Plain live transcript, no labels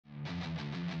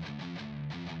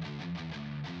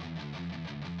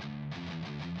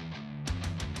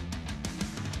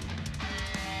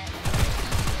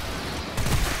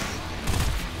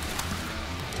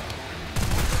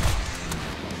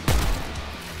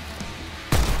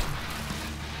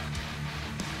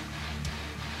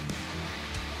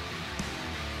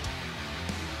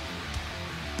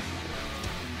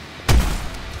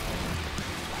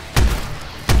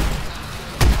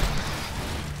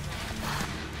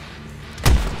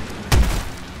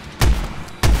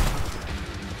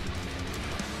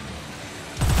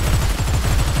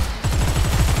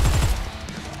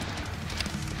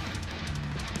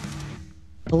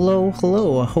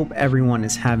Hello. I hope everyone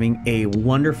is having a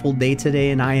wonderful day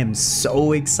today, and I am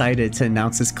so excited to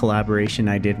announce this collaboration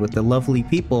I did with the lovely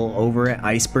people over at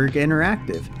Iceberg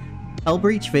Interactive.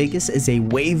 Hellbreach Vegas is a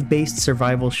wave-based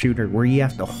survival shooter where you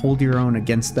have to hold your own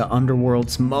against the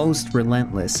underworld's most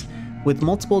relentless. With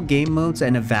multiple game modes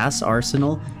and a vast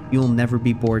arsenal, you'll never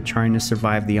be bored trying to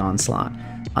survive the onslaught.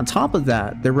 On top of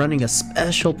that, they're running a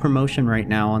special promotion right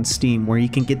now on Steam where you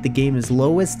can get the game as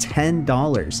low as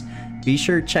 $10. Be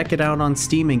sure to check it out on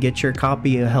Steam and get your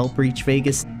copy of Hellbreach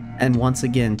Vegas. And once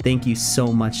again, thank you so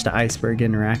much to Iceberg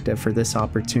Interactive for this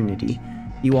opportunity.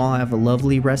 You all have a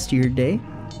lovely rest of your day.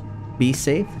 Be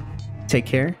safe, take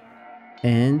care,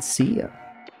 and see ya.